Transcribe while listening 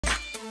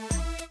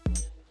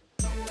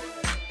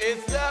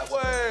It's that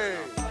way.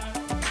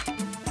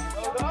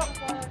 Hold up.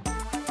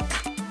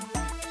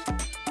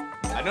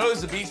 I know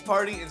there's a beach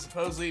party, and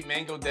supposedly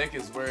Mango Deck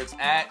is where it's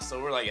at,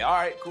 so we're like, all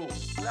right, cool.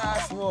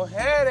 Nice, we'll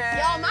hit it.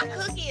 Y'all, my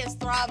cookie is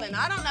throbbing.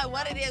 I don't know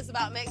what it is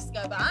about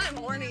Mexico, but I'm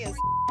horny as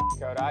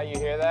Koda, you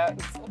hear that?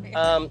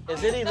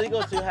 Is it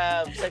illegal to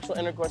have sexual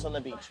intercourse on the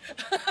beach?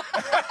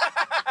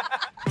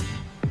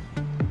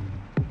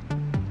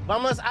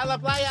 Vamos a la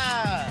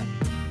playa!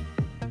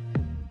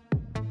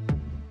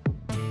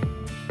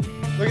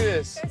 Look at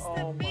this.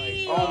 Oh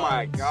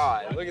my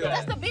God, look at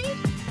that. That's the beach?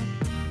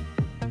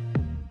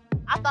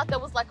 I thought that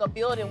was like a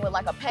building with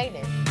like a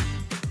painting.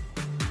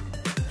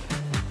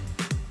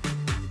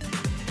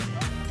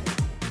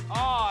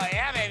 Oh,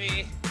 yeah,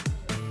 baby.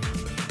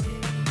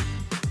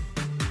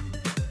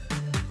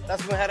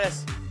 That's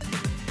mujeres.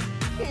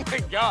 Oh my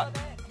God.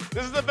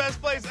 This is the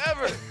best place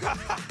ever.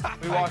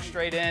 We walk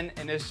straight in,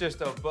 and it's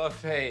just a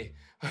buffet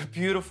of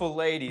beautiful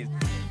ladies.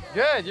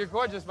 Good, you're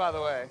gorgeous, by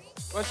the way.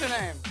 What's your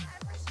name?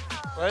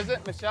 What is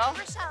it, Michelle?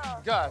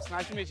 Michelle. Gus,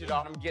 nice to meet you,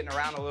 dog. I'm getting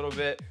around a little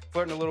bit,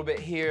 flirting a little bit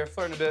here,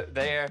 flirting a bit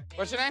there.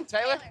 What's your name,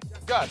 Taylor?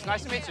 Gus,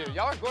 nice to meet you.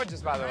 Y'all are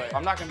gorgeous, by the way.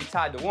 I'm not gonna be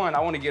tied to one.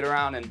 I want to get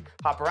around and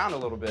hop around a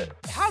little bit.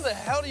 How the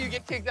hell do you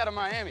get kicked out of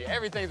Miami?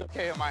 Everything's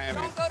okay in Miami.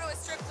 Don't go to a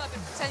strip club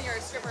and pretend you're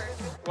a stripper.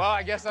 Well,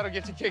 I guess that'll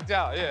get you kicked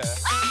out, yeah.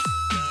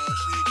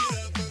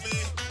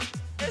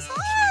 It's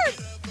hard.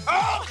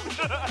 Oh!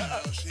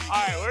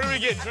 All right, where do we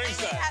get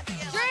drinks at?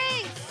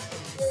 Drinks.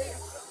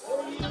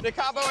 The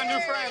Cabo and new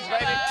friends,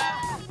 baby.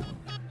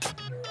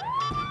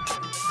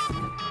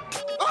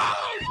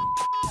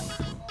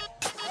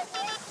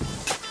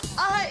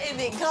 I am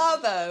in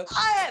Cabo.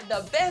 I have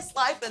the best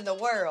life in the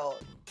world.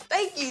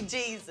 Thank you,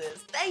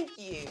 Jesus. Thank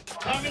you.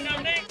 Coming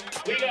up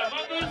next, we got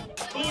Mama's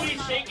Booty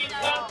Shaking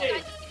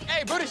Contest.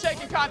 Hey, booty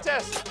shaking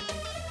contest.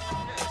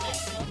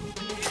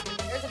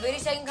 There's a booty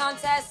shaking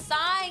contest.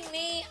 Sign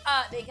me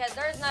up because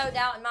there's no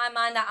doubt in my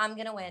mind that I'm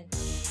gonna win.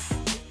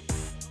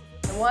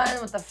 The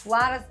one with the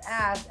flattest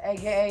ass,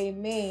 AKA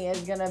me,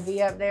 is gonna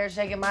be up there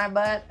shaking my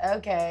butt.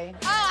 Okay.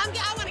 Oh,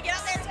 I want to get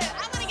up there too.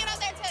 I want to get up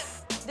there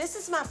too. This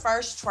is my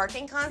first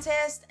twerking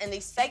contest, and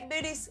these fake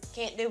booties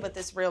can't do what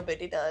this real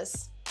booty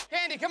does.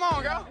 Candy, come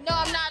on, girl. No,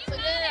 I'm not.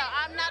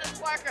 I'm not a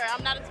twerker.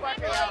 I'm not a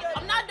twerker, y'all.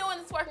 I'm not doing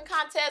the twerking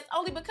contest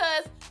only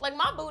because, like,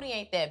 my booty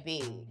ain't that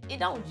big. It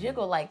don't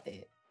jiggle like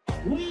that.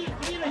 We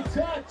in a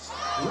touch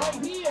right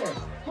here.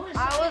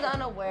 I was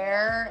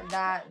unaware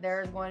that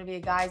there's going to be a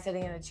guy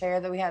sitting in a chair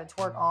that we had to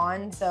twerk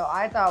on, so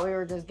I thought we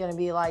were just gonna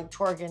be like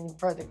twerking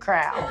for the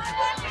crowd.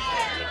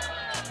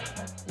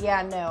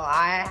 Yeah, no,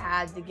 I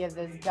had to give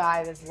this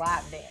guy this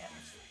lap dance.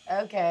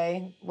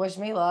 Okay, wish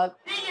me luck.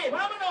 DJ,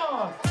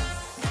 vámonos.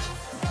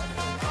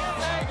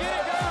 Hey, get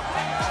it, girl.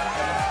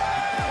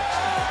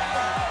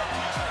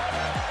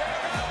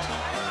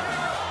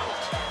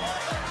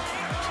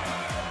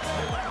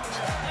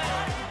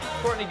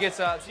 Courtney gets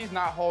up. She's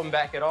not holding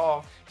back at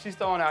all. She's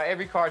throwing out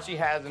every card she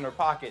has in her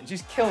pocket, and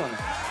she's killing it.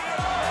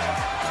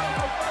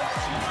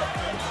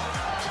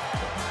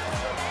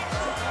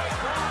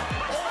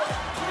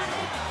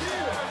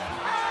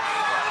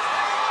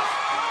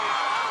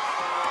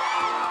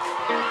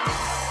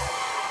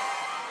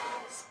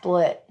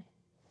 Split.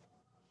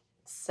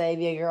 Save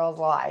your girl's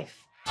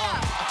life.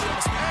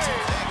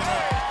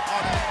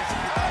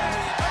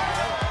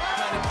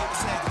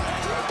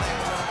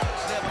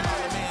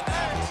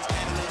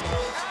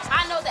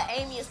 I know that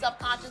Amy is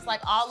subconscious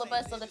like all of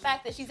us, so the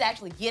fact that she's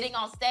actually getting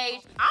on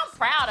stage, I'm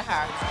proud of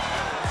her.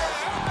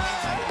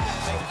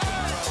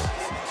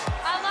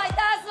 I'm like,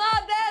 that's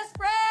my best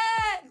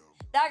friend.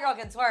 That girl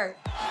can twerk.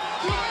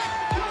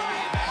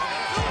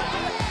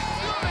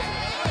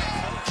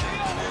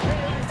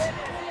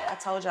 I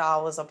told y'all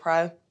I was a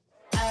pro.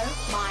 Oh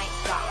my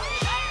God.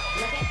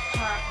 Look at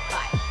her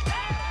butt.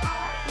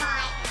 Oh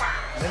my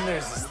God. Then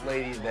there's this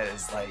lady that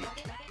is like,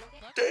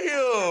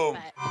 damn.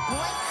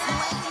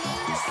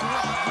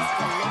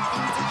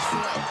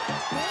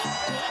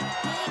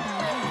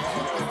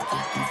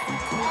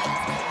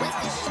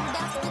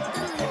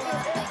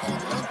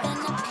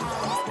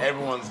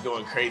 Everyone's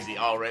going crazy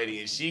already,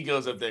 and she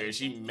goes up there and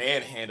she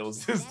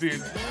manhandles this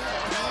dude.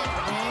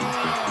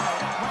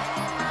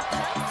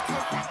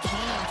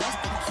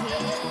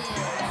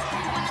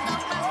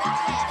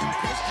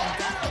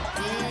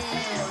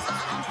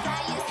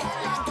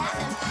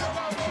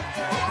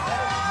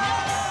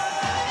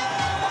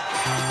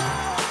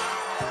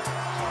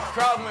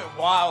 Crowd went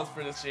wild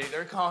for this chick.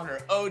 They're calling her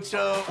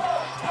Ocho.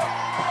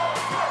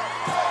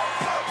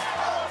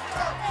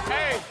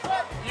 Hey,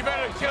 you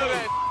better kill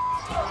that.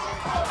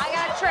 I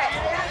got a trick.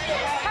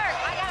 Kurt,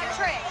 I got a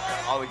trick.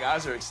 All the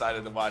guys are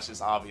excited to watch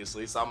this,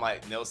 obviously, so I'm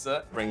like,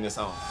 Nilsa, bring this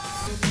home.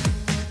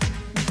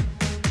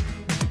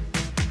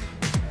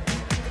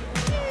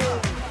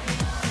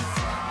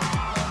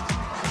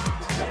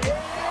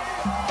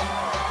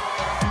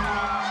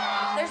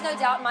 There's no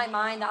doubt in my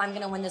mind that I'm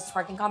gonna win this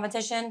twerking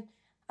competition.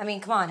 I mean,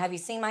 come on, have you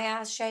seen my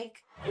ass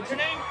shake? What's your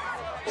name?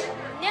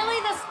 Nilly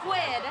the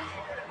Squid.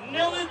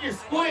 Nilly, your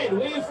squid.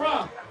 Where you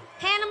from?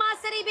 Panama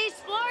City Beach,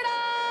 Florida!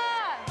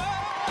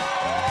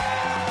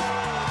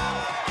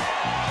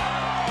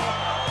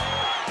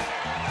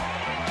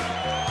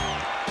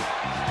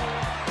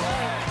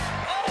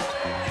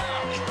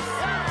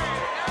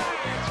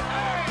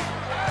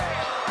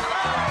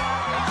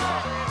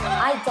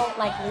 don't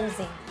like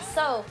losing.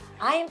 So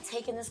I am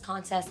taking this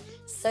contest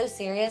so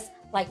serious,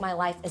 like my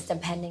life is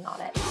depending on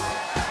it.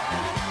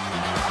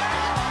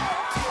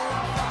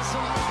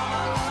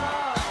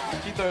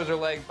 She throws her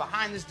leg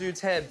behind this dude's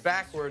head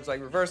backwards,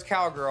 like reverse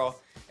cowgirl,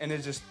 and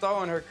is just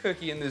throwing her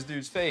cookie in this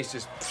dude's face,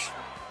 just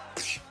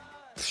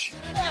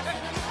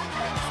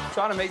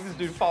trying to make this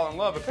dude fall in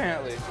love,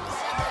 apparently.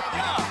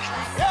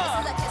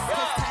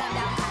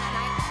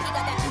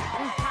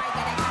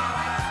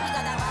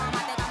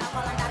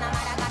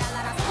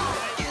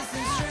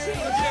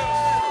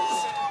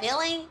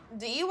 Millie,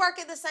 do you work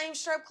at the same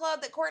strip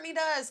club that Courtney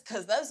does?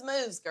 Cause those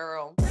moves,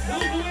 girl.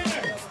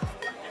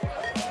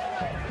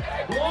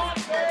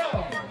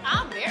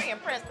 I'm very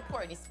impressed with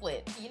Courtney's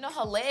split. You know,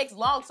 her legs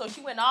long, so she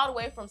went all the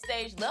way from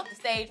stage left to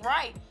stage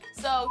right.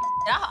 So,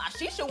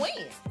 she should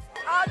win.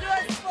 I'll do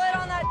a split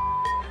on that.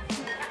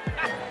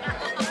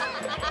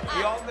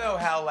 We all know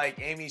how, like,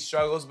 Amy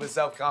struggles with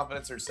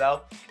self-confidence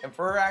herself, and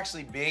for her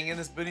actually being in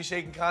this booty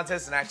shaking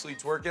contest and actually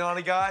twerking on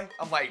a guy,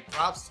 I'm like,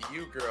 props to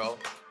you, girl.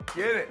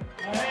 Get it.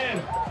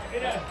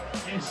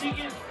 And she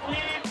gets split.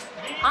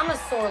 I'm a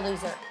sore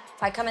loser.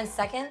 If I come in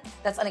second,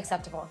 that's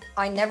unacceptable.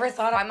 I never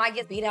thought I might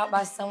get beat out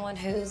by someone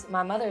who's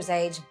my mother's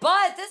age,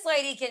 but this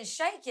lady can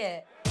shake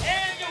it.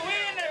 And the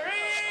winner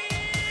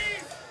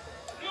is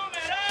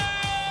numero.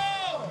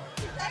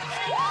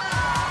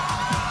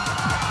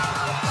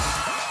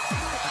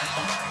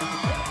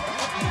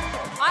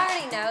 I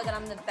already know that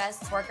I'm the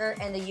best twerker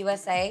in the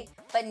USA,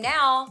 but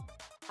now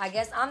I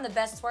guess I'm the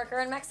best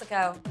twerker in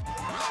Mexico.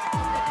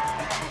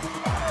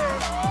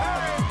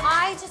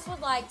 I just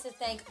would like to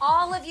thank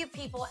all of you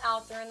people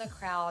out there in the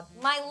crowd,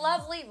 my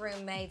lovely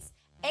roommates,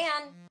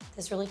 and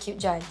this really cute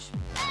judge.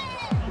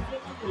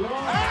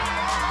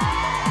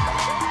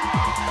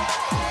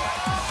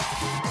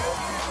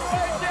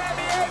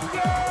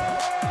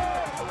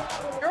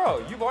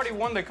 Girl, you've already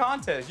won the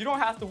contest. You don't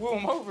have to woo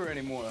him over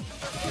anymore.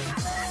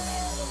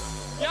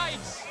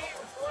 Yikes.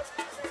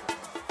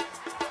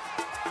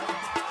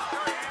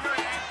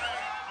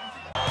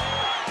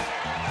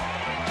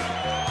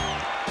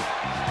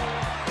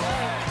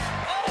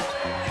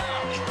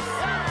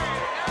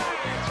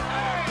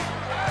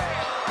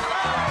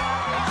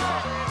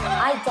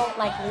 I don't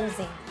like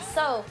losing.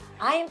 So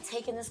I am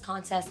taking this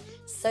contest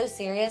so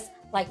serious,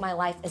 like my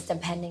life is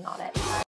depending on it.